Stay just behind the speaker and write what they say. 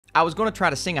I was going to try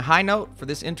to sing a high note for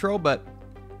this intro, but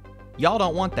y'all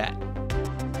don't want that.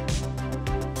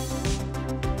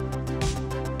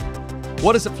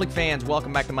 What is up, Flick fans?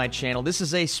 Welcome back to my channel. This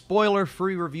is a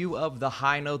spoiler-free review of The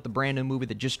High Note, the brand new movie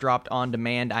that just dropped on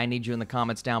demand. I need you in the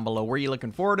comments down below. Were you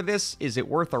looking forward to this? Is it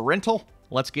worth a rental?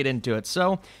 Let's get into it.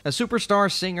 So, a superstar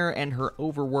singer and her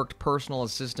overworked personal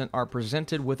assistant are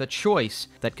presented with a choice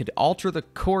that could alter the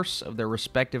course of their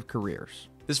respective careers.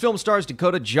 This film stars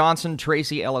Dakota Johnson,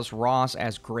 Tracee Ellis Ross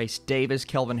as Grace Davis,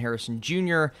 Kelvin Harrison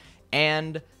Jr.,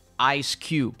 and Ice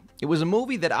Cube. It was a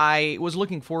movie that I was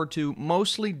looking forward to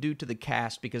mostly due to the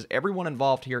cast because everyone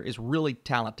involved here is really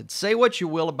talented. Say what you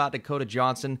will about Dakota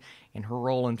Johnson and her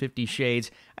role in 50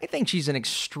 Shades. I think she's an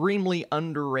extremely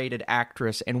underrated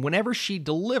actress, and whenever she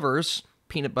delivers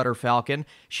Peanut Butter Falcon,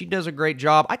 she does a great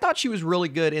job. I thought she was really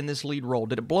good in this lead role.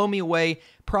 Did it blow me away?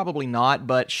 Probably not,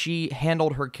 but she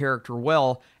handled her character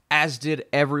well, as did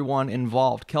everyone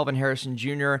involved. Kelvin Harrison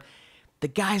Jr., the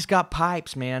guy's got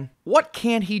pipes, man. What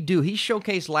can't he do? He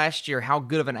showcased last year how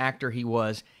good of an actor he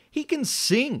was. He can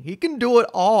sing. He can do it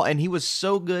all, and he was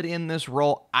so good in this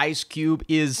role. Ice Cube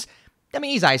is...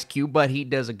 he's Ice Cube, but he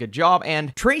does a good job.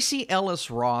 And Tracee Ellis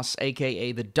Ross,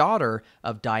 a.k.a. the daughter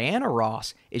of Diana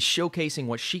Ross, is showcasing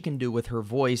what she can do with her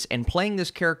voice and playing this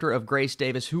character of Grace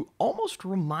Davis, who almost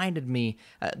reminded me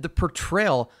the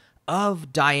portrayal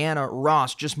of Diana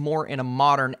Ross, just more in a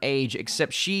modern age,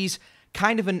 except she's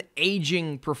kind of an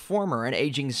aging performer, an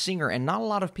aging singer, and not a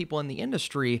lot of people in the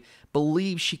industry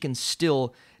believe she can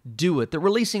still do it. They're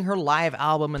releasing her live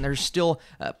album and they're still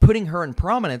putting her in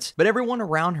prominence, but everyone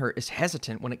around her is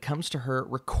hesitant when it comes to her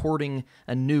recording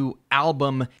a new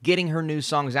album, getting her new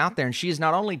songs out there. And she is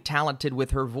not only talented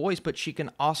with her voice, but she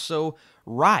can also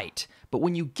write. But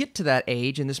when you get to that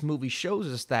age, and this movie shows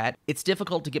us that, it's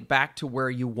difficult to get back to where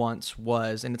you once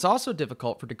was. And it's also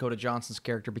difficult for Dakota Johnson's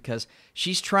character because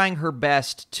she's trying her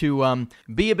best to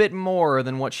be a bit more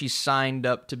than what she's signed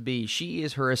up to be. She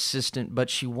is her assistant, but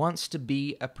she wants to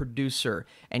be a producer.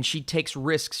 And she takes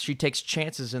risks. She takes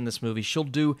chances in this movie. She'll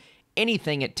do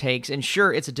anything it takes. And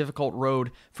sure, it's a difficult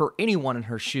road for anyone in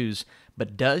her shoes.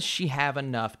 But does she have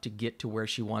enough to get to where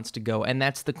she wants to go? And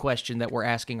that's the question that we're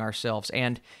asking ourselves.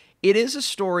 And it is a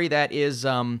story that is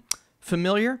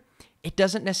familiar. It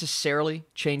doesn't necessarily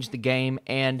change the game.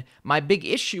 And my big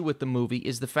issue with the movie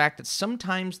is the fact that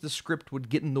sometimes the script would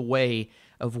get in the way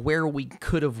of where we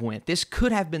could have went. This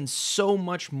could have been so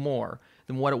much more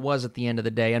than what it was at the end of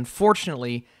the day.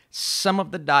 Unfortunately, some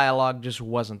of the dialogue just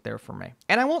wasn't there for me.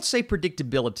 And I won't say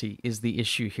predictability is the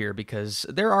issue here because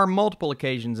there are multiple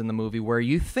occasions in the movie where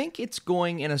you think it's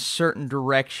going in a certain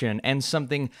direction and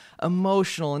something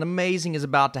emotional and amazing is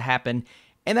about to happen,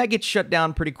 and that gets shut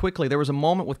down pretty quickly. There was a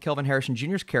moment with Kelvin Harrison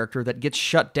Jr.'s character that gets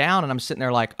shut down, and I'm sitting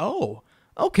there like, oh,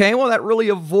 okay, well, that really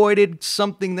avoided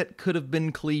something that could have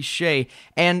been cliche.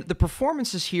 And the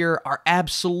performances here are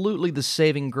absolutely the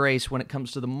saving grace when it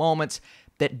comes to the moments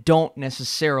that don't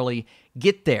necessarily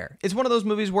get there. It's one of those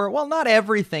movies where, well, not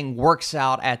everything works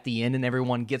out at the end and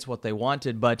everyone gets what they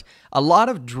wanted, but a lot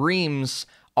of dreams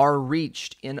are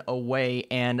reached in a way,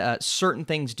 and certain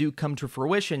things do come to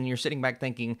fruition, and you're sitting back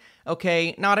thinking,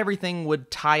 okay, not everything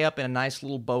would tie up in a nice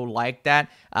little bow like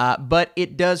that, but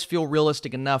it does feel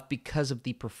realistic enough because of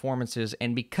the performances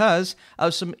and because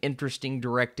of some interesting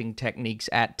directing techniques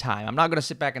at time. I'm not going to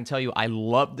sit back and tell you I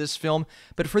love this film,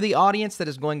 but for the audience that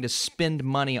is going to spend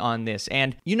money on this,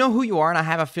 and you know who you are, and I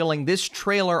have a feeling this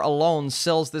trailer alone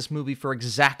sells this movie for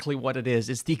exactly what it is.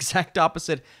 It's the exact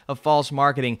opposite of false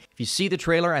marketing. If you see the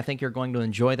trailer, I think you're going to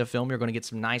enjoy the film. You're going to get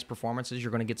some nice performances. You're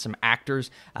going to get some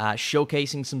actors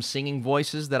showcasing some singing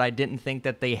voices that I didn't think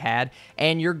that they had,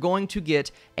 and you're going to get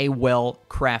a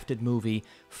well-crafted movie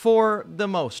for the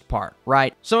most part,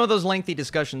 right? Some of those lengthy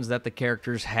discussions that the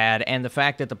characters had and the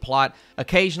fact that the plot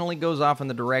occasionally goes off in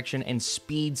the direction and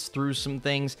speeds through some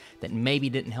things that maybe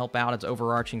didn't help out its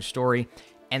overarching story,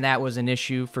 and that was an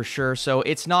issue for sure. So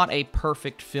it's not a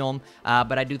perfect film,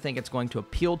 but I do think it's going to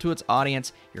appeal to its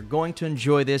audience. You're going to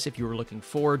enjoy this if you were looking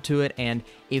forward to it, and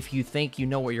if you think you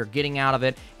know what you're getting out of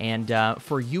it. And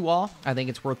for you all, I think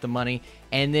it's worth the money.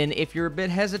 And then if you're a bit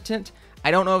hesitant, I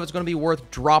don't know if it's going to be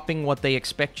worth dropping what they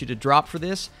expect you to drop for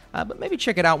this, but maybe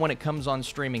check it out when it comes on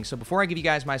streaming. So before I give you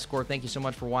guys my score, thank you so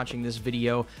much for watching this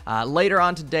video. Later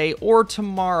on today or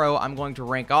tomorrow, I'm going to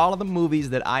rank all of the movies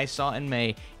that I saw in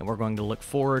May, and we're going to look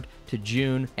forward to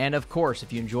June. And of course,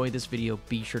 if you enjoyed this video,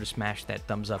 be sure to smash that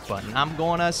thumbs up button. I'm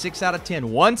going a 6 out of 10.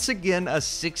 Once again, a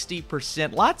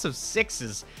 60%. Lots of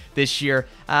 6s this year,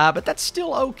 but that's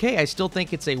still okay. I still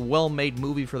think it's a well-made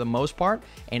movie for the most part,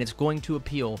 and it's going to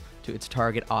appeal to its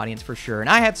target audience for sure. And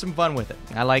I had some fun with it.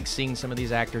 I like seeing some of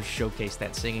these actors showcase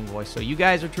that singing voice. So you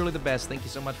guys are truly the best. Thank you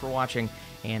so much for watching.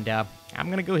 And I'm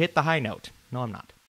going to go hit the high note. No, I'm not.